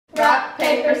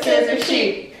paper, scissors,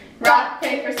 shoot. Rock,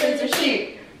 paper, scissors,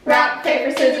 shoot. Rock,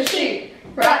 paper, scissors, shoot.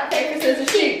 Rock, paper, scissors,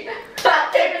 shoot.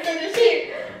 Rock, paper, scissors, shoot.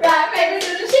 Rock, paper,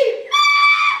 scissors, shoot.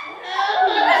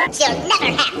 You'll never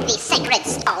have the sacred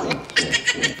stone.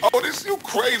 Oh, this you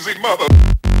crazy mother.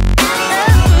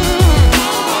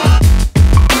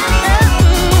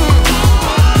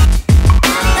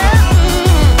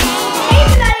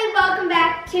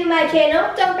 To my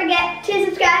channel. Don't forget to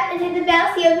subscribe and hit the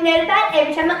bell so you'll be notified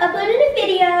every time I upload a new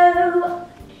video.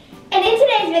 And in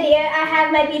today's video, I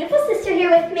have my beautiful sister here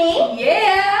with me.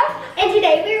 Yeah! And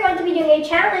today we are going to be doing a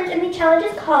challenge, and the challenge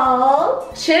is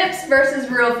called Chips versus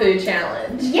Real Food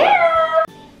Challenge. Yeah!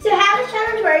 So how this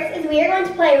challenge works is we are going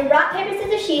to play rock, paper,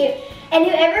 scissors, shoot, and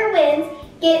whoever wins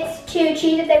gets to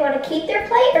choose if they want to keep their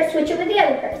plate or switch it with the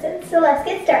other person. So let's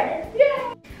get started.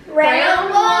 Yeah!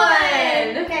 Round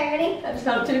one. Okay, ready? I just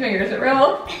held 2 fingers at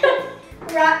roll.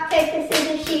 Rock, paper,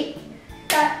 scissors, shoot.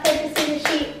 Rock, paper, scissors,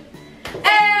 shoot.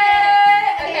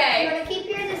 Hey! Okay. You want to keep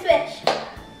yours or switch?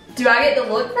 Do I get to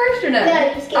look first or no? No,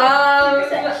 you just keep your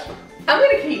switch. I'm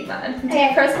going to keep mine.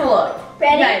 Okay. Press my look.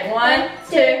 Ready? Okay, 1,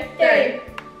 2, 3.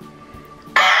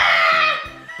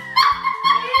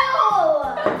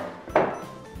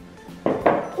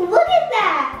 Ew! Look at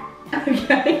that!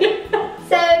 Okay.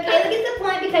 So Kayla gets the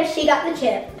point because she got the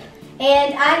chip.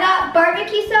 And I got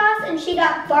barbecue sauce and she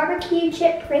got barbecue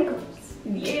chip Pringles.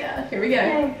 Yeah, here we go.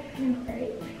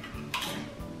 Okay.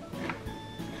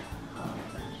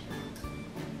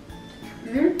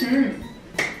 Mm-hmm.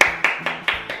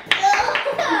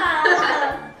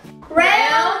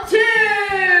 Round 2!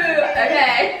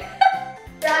 Okay.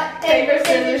 Rock, Paper,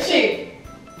 scissors, shoot.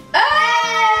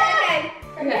 Okay.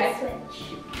 Okay. Switch.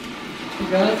 I'm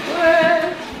gonna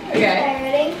switch. Okay.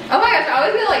 Ready? Oh my gosh, I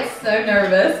always get like so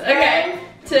nervous. Okay. 1,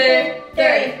 2, 3.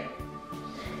 Yes!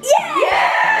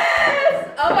 Yes!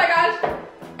 Oh my gosh.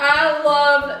 I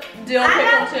love dill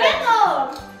pickle chips.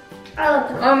 Pickles. I love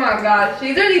them. Oh my gosh,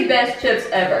 these are the best chips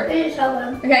ever. They just so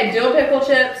good. Okay, dill pickle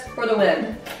chips for the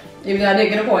win. Even though I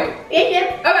didn't get a point.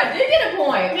 Yeah, Oh, I did get a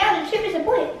point. yeah, the chip is a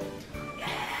point.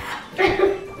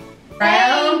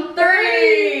 Round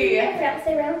 3. I forgot to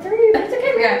say round 3. That's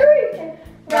okay, round Okay. 3. Okay.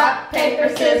 Rock, paper,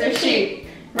 scissors, shoot.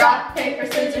 Rock, paper,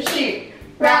 scissors, shoot.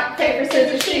 Rock, paper,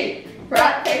 scissors, shoot.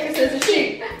 Rock, paper, scissors,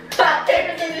 shoot. Rock,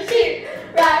 paper, scissors, shoot.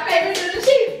 Rock, paper, scissors,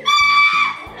 shoot.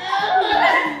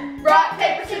 Rock,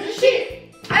 paper, scissors, shoot.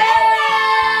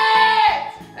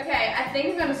 Hey! Okay, I think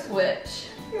I'm gonna switch.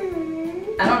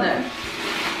 I don't know.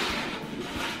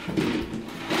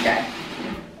 Okay.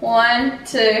 1,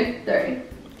 2, 3.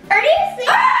 Are you serious?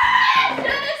 Ah! I should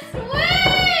have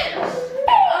switched!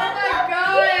 Oh my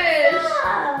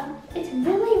gosh! It's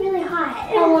really, really hot.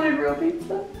 I wanted real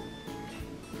pizza.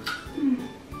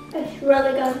 It's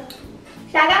really good.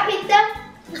 So I got pizza,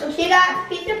 and she got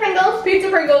pizza Pringles. Pizza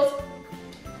Pringles.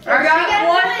 I got got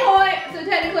 1 point, so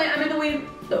technically I'm in the lead.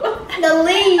 The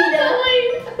lead.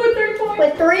 With 3 points.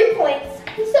 With 3 points.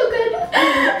 It's so good.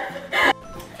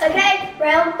 Okay,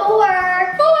 round 4. 4.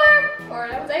 Or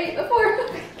that was 8 before.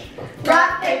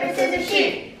 Rock, paper, scissors,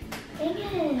 shoot. Dang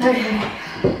it.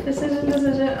 Okay.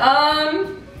 Decision.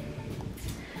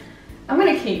 I'm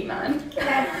gonna keep mine.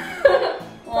 Okay.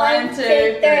 1, 2, 3.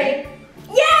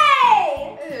 Yay!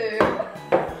 Ew.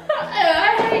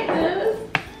 I hate this.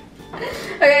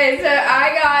 Okay, so I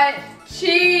got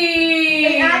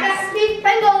cheese. And I got sweet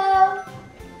Pringles.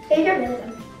 These are really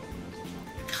good.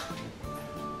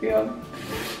 Yeah.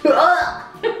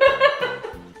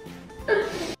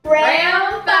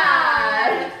 Round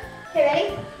 5. Okay, ready?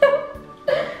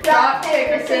 Rock,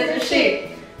 paper, scissors, shoot.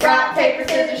 Rock, paper,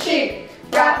 scissors, shoot.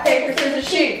 Rock, paper, scissors,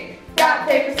 shoot. Rock,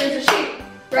 paper, scissors, shoot.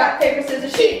 Rock, paper,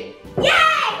 scissors, shoot. Yay!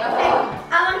 Okay,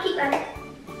 I want to keep mine.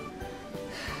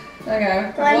 Okay.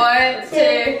 1, 2, 3.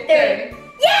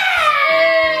 Yay!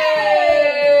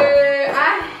 I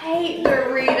hate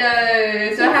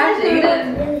Doritos. So I have to eat it.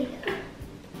 Really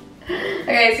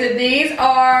Okay, so these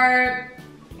are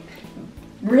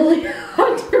really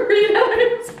hot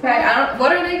Doritos. Okay,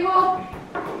 what are they called?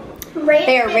 good.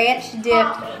 They are ranch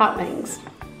dipped hot wings.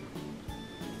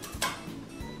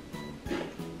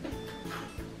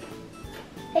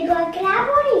 Hey, Glenn, can I have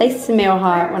one? They smell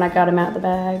hot when I got them out of the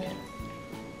bag.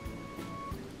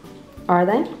 Are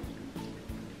they?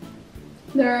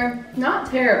 They're not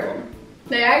terrible.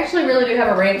 They actually really do have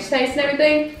a ranch taste and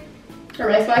everything. They're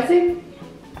really spicy.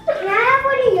 Can I have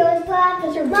one of yours, Bob?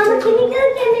 Mama, can you go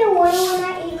get me one when I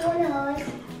eat one of yours?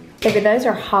 Yeah, but those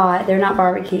are hot. They're not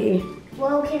barbecue.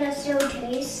 Well, can I still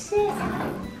taste it?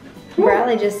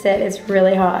 Bryleigh just said it's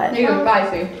really hot. They're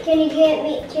spicy. Can you get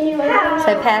me, can you have me?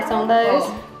 So pass on those.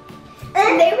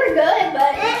 They were good,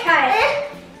 but try it.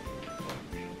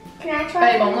 Can I try?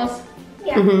 Are they boneless?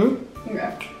 Yeah. Mm-hmm.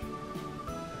 Okay.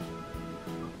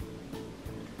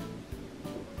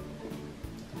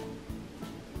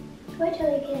 Wait till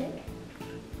they kick.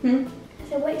 I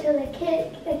said wait till they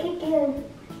kick. They kick in.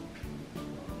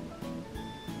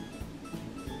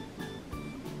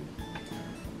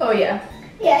 Oh yeah.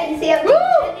 Yeah, you see it? Woo!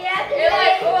 Yeah, You're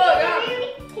like, oh god.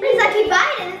 and it's like you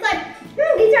bite it and it's like,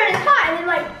 these aren't as hot. And then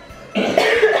like, and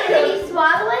then you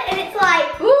swallow it and it's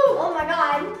like, Woo! oh my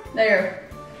god. There.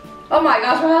 Oh my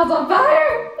gosh, my house on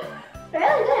fire.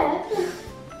 Really good.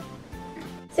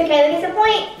 So Kayla gets a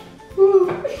point.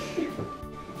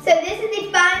 So this is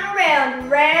the final round,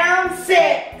 round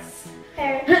 6.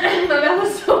 My mouth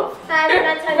is so fire. I'm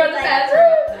not From touching the it.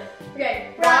 bathroom. Okay.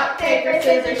 Rock, paper,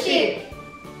 scissors, shoot.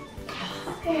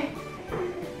 Okay.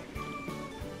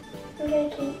 I'm gonna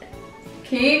keep.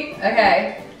 Keep.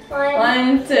 Okay.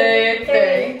 1, 2, 3.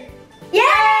 Yay!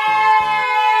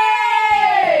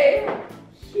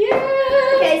 Yay!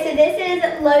 Okay, so this is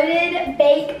loaded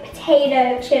baked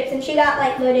potato chips, and she got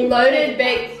like Loaded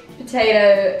baked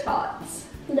potato tots.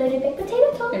 Loaded baked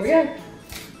potato tots. Here we go.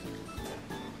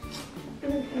 I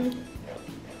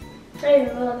don't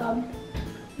even really love them.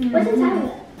 What's inside of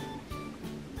it?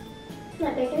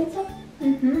 Like bacon and stuff?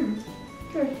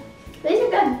 These are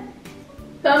good.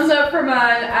 Thumbs up for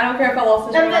mine. I don't care if I lost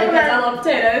this Thumbs one up for because I mine. love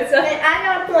potatoes. So. And I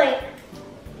got a point.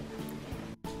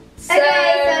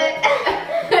 Okay,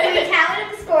 so we tallied up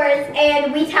the scores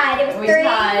and we tied. It was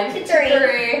 3 to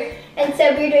 3. And so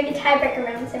we're doing a tiebreaker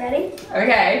round. So ready?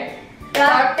 Okay.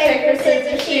 Rock, paper,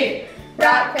 scissors, shoot.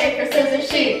 Rock, paper, scissors,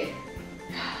 shoot.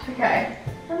 Okay.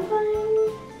 I'm fine.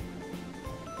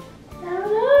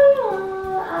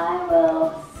 No, I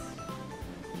will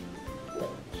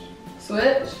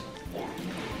Switch. Yeah.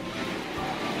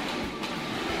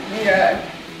 Okay.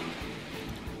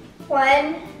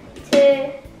 1,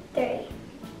 2, 3.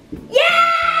 Yay!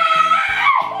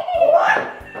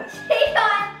 She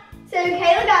got, so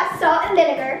Kayla got salt and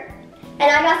vinegar,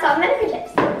 and I got salt and vinegar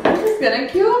chips. This is gonna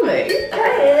kill me.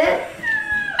 Okay.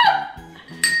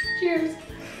 Cheers.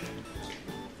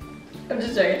 I'm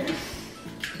just joking.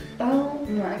 Oh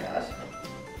my gosh.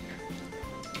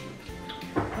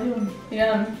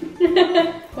 Yum.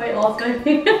 Weight loss,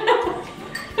 baby.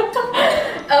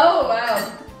 Oh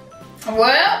wow.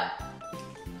 Well,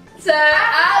 so I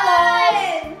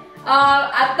lost.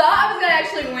 I thought I was gonna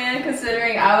actually win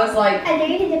considering I was like I dare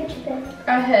you to dip your pen.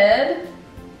 ahead.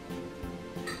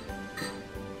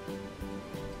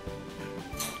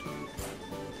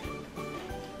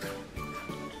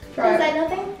 Try Is it. that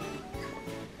nothing?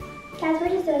 Guys, we're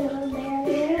just doing a little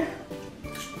there.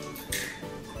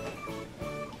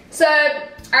 So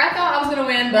I thought I was gonna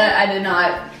win, but I did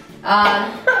not. I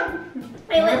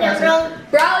went down wrong.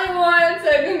 Bryleigh won,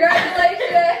 so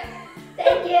congratulations.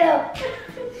 Thank you.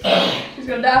 She's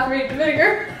gonna die for eating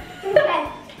vinegar. Okay.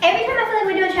 Every time I feel like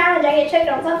we do a challenge, I get choked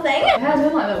on something. It has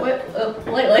been like that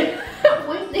lately.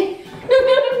 Okay.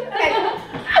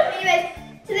 Anyways,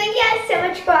 so thank you guys so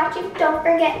much for watching. Don't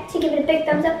forget to give it a big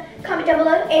thumbs up, comment down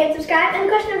below, and subscribe. And the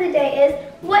question of the day is,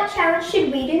 what challenge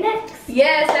should we do next?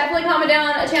 Yes, definitely comment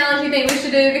down a challenge you think we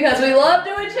should do because we love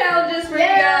doing challenges for you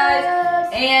guys.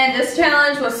 And this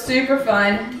challenge was super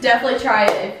fun. Definitely try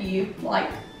it if you like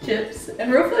chips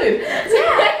and real food. So,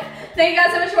 thank you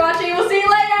guys so much for watching. We'll see you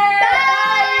later. Bye.